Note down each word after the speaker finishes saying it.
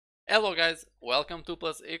Hello guys, welcome to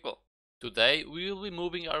Plus Equal. Today we will be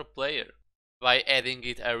moving our player by adding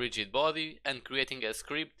it a rigid body and creating a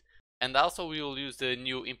script, and also we will use the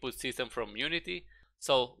new input system from Unity.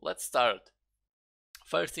 So let's start.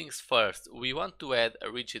 First things first, we want to add a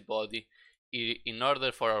rigid body in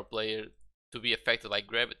order for our player to be affected by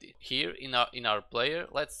gravity. Here in our player,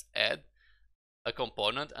 let's add a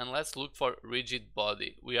component and let's look for rigid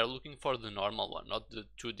body. We are looking for the normal one, not the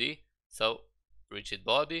 2D. So rigid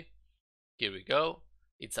body, here we go,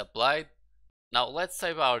 it's applied. Now let's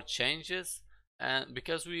save our changes, and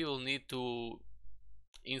because we will need to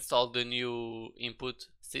install the new input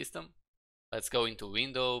system, let's go into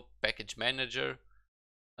Window, Package Manager.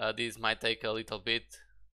 This might take a little bit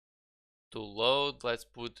to load. Let's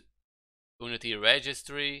put Unity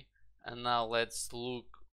Registry, and now let's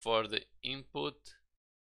look for the input.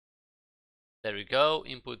 There we go,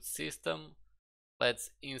 input system. Let's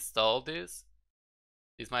install this.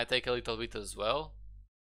 This might take a little bit as well.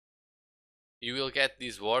 You will get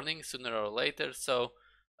this warning sooner or later. So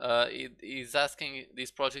it is asking,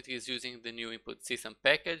 this project is using the new input system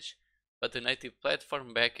package, but the native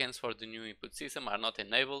platform backends for the new input system are not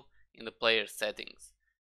enabled in the player settings.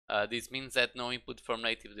 This means that no input from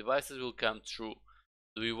native devices will come through.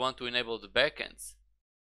 Do we want to enable the backends?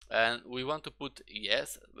 And we want to put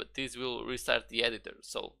yes, but this will restart the editor.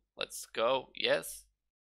 So let's go yes.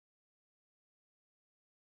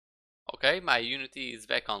 Okay, my Unity is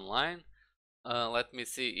back online. Let me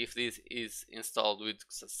see if this is installed with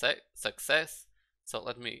success. So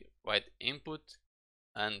let me write input,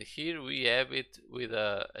 and here we have it with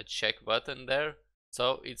a check button there.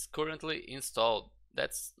 So it's currently installed.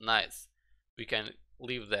 That's nice. We can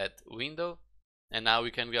leave that window, and now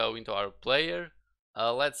we can go into our player.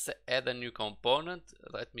 Let's add a new component.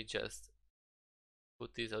 Let me just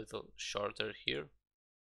put this a little shorter here.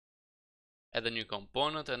 Add a new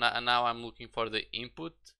component, and now I'm looking for the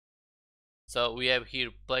input. So we have here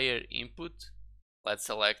player input. Let's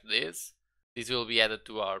select this. This will be added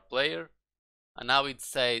to our player, and now it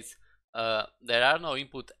says there are no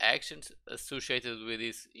input actions associated with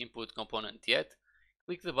this input component yet.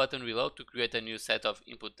 Click the button below to create a new set of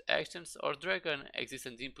input actions, or drag an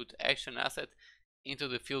existing input action asset into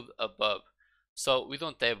the field above. So we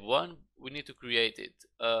don't have one, we need to create it.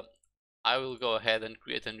 I will go ahead and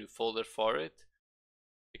create a new folder for it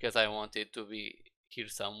because I want it to be here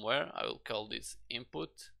somewhere. I will call this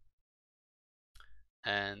input,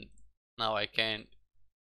 and now I can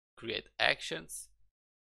create actions,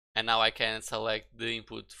 and now I can select the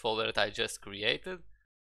input folder that I just created.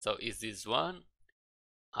 So is this one.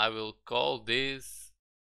 I will call this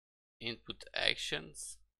input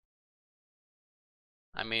actions.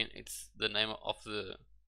 I mean, it's the name of the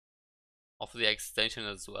extension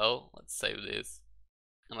as well. Let's save this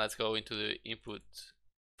and let's go into the input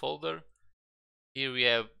folder. Here we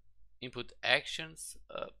have input actions.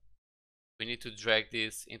 We need to drag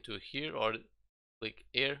this into here, or click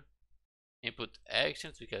here, input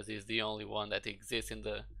actions, because it's the only one that exists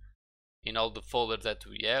in all the folders that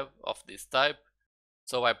we have of this type.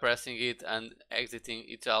 So by pressing it and exiting,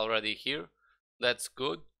 it's already here. That's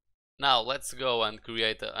good. Now let's go and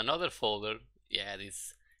create another folder. Yeah,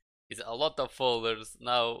 this is a lot of folders.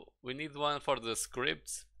 Now we need one for the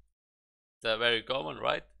scripts. It's very common,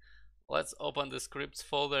 right? Let's open the scripts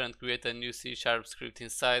folder and create a new C# script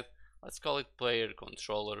inside. Let's call it player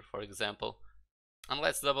controller, for example. And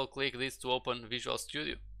let's double click this to open Visual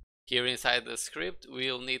Studio. Here inside the script,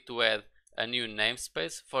 we'll need to add a new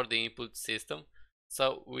namespace for the input system.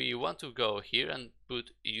 So we want to go here and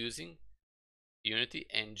put using Unity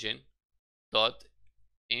engine dot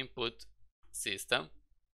input system.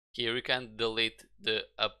 Here we can delete the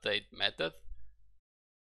update method,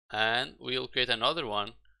 and we'll create another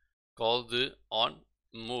one called the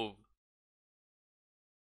onMove.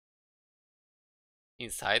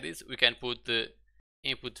 Inside this we can put the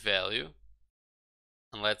input value,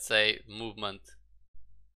 and let's say movement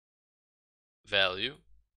value.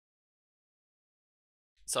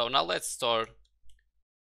 So now let's store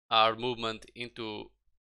our movement into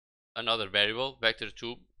another variable,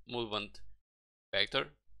 vector2 movement vector,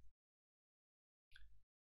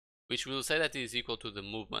 which will say that is equal to the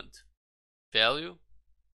movement value,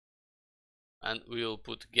 and we will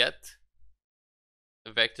put get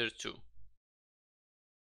vector2.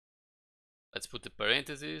 Let's put the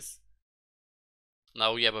parentheses.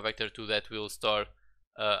 Now we have a vector2 that will store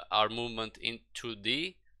our movement in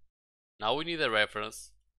 2D. Now we need a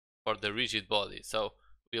reference for the rigid body, so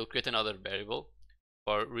we'll create another variable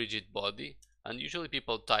for rigid body, and usually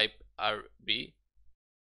people type RB,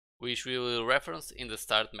 which we will reference in the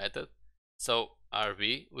start method. So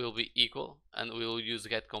RV will be equal, and we will use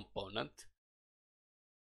get component,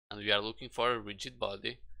 and we are looking for a rigid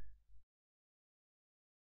body.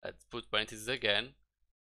 Let's put parentheses again.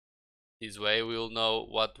 This way we will know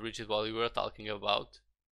what rigid body we are talking about.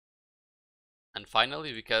 And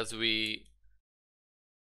finally, because we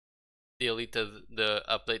deleted the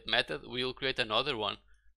update method, we will create another one,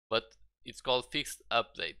 but it's called fixed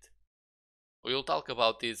update. We will talk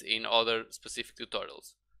about this in other specific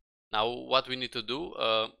tutorials. Now what we need to do,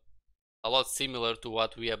 a lot similar to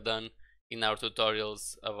what we have done in our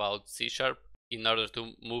tutorials about C#, in order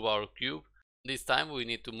to move our cube. This time we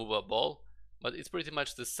need to move a ball, but it's pretty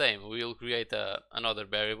much the same. We will create another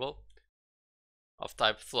variable of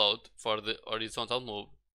type float for the horizontal move,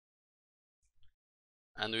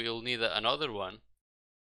 and we will need another one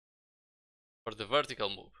for the vertical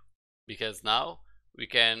move, because now we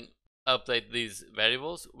can update these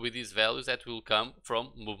variables with these values that will come from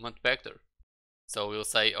movement vector. So we'll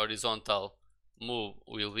say horizontal move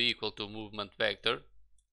will be equal to movement vector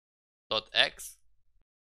dot x,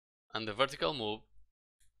 and the vertical move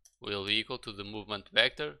will be equal to the movement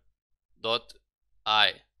vector dot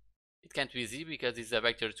I. It can't be z because it's a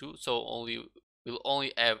vector too, so we'll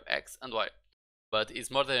only have x and y. But it's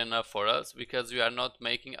more than enough for us because we are not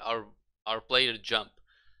making our player jump.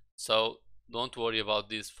 So don't worry about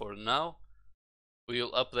this for now. We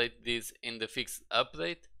will update this in the fixed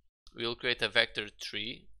update. We will create a vector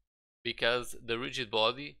tree because the rigid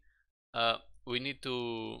body, we need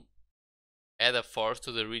to add a force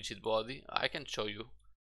to the rigid body. I can show you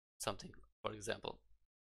something. For example,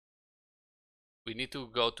 we need to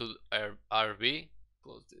go to RV,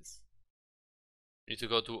 close this. We need to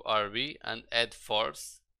go to RV and add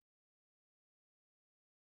force.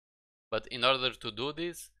 But in order to do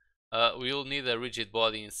this, we will need a rigid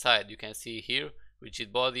body inside. You can see here,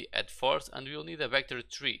 rigid body, add force, and we will need a vector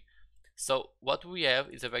tree. So what we have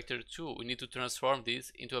is a vector 2. We need to transform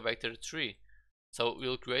this into a vector 3. So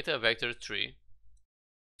we'll create a vector tree,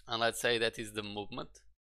 and let's say that is the movement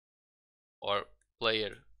or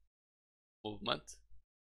player movement,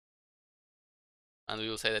 and we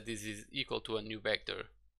will say that this is equal to a new vector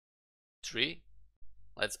 3.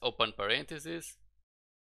 Let's open parentheses.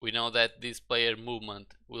 We know that this player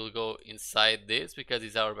movement will go inside this because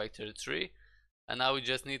it's our vector 3, and now we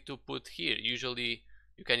just need to put here. Usually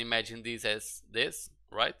you can imagine this as this,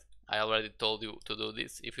 right? I already told you to do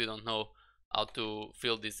this if you don't know how to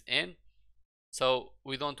fill this in. So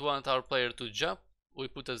we don't want our player to jump, we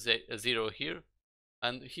put a 0 here,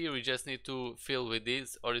 and here we just need to fill with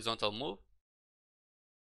this horizontal move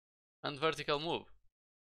and vertical move.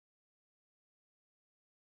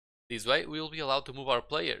 This way we will be allowed to move our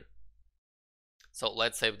player. So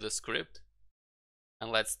let's save the script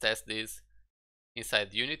and let's test this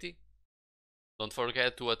inside Unity. Don't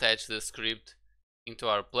forget to attach the script into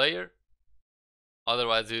our player,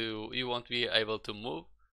 otherwise you won't be able to move.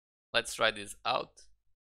 Let's try this out.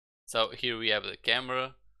 So here we have the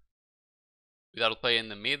camera with our player in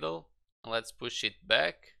the middle, and let's push it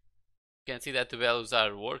back. You can see that the values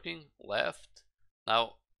are working. Left.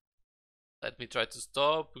 Now let me try to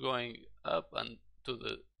stop going up and to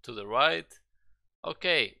the right.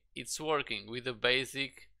 Okay, it's working with the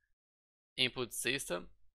basic input system.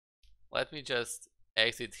 Let me just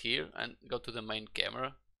exit here and go to the main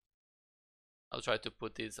camera. I'll try to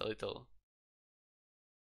put this a little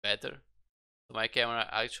better. So my camera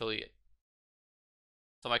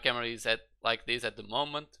is at like this at the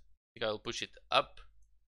moment. I think I'll push it up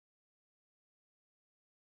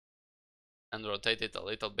and rotate it a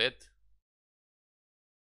little bit.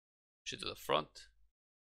 Push it to the front.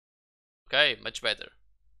 Okay, much better.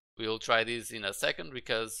 We will try this in a second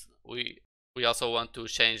because we also want to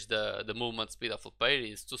change the movement speed of the player.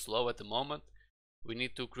 It's too slow at the moment. We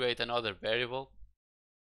need to create another variable.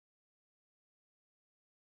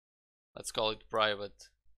 Let's call it private,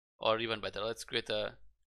 or even better, let's create a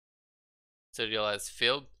serialized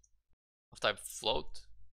field of type float,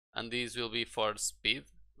 and these will be for speed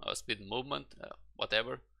or speed movement,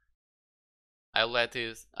 whatever. I'll let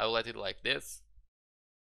it like this,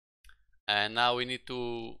 and now we need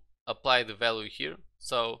to apply the value here.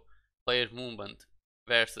 So player movement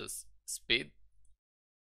versus speed,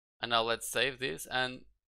 and now let's save this. And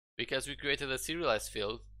because we created a serialized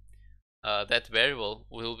field, that variable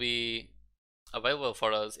will be available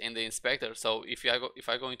for us in the inspector. So if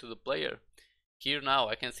I go into the player here, now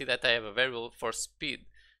I can see that I have a variable for speed,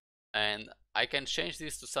 and I can change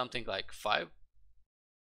this to something like 5.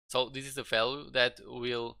 So this is a value that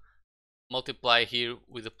will multiply here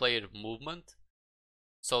with the player movement.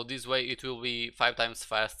 So this way it will be 5 times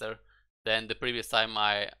faster than the previous time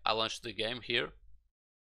I launched the game here.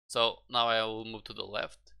 So now I will move to the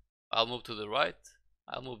left, I'll move to the right,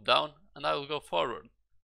 I'll move down, and I will go forward.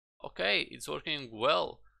 Okay, it's working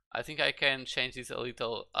well. I think I can change this a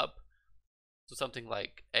little up to something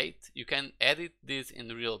like 8. You can edit this in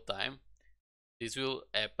real time. This will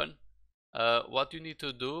happen. What you need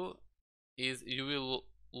to do is you will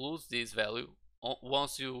lose this value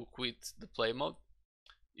once you quit the play mode.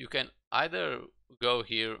 You can either go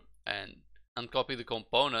here and uncopy the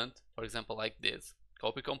component, for example like this,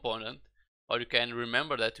 copy component, or you can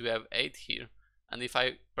remember that you have 8 here, and if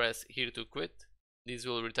I press here to quit, this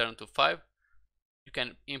will return to 5. You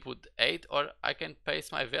can input 8, or I can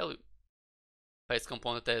paste my value. Paste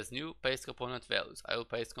component as new, paste component values. I will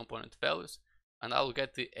paste component values and I will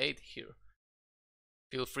get the 8 here.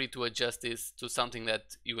 Feel free to adjust this to something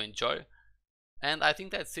that you enjoy. And I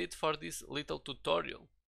think that's it for this little tutorial.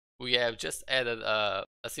 We have just added a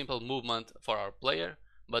simple movement for our player,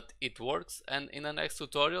 but it works, and in the next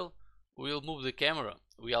tutorial we'll move the camera.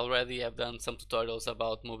 We already have done some tutorials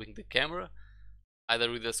about moving the camera, either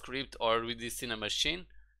with a script or with the Cinemachine.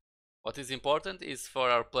 What is important is for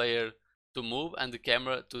our player to move and the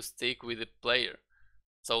camera to stick with the player.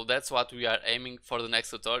 So that's what we are aiming for the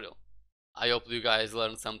next tutorial. I hope you guys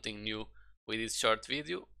learned something new with this short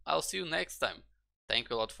video. I'll see you next time. Thank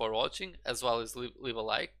you a lot for watching, as well as leave a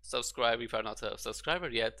like, subscribe if you're not a subscriber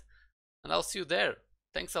yet, and I'll see you there.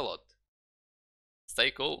 Thanks a lot.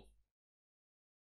 Stay cool.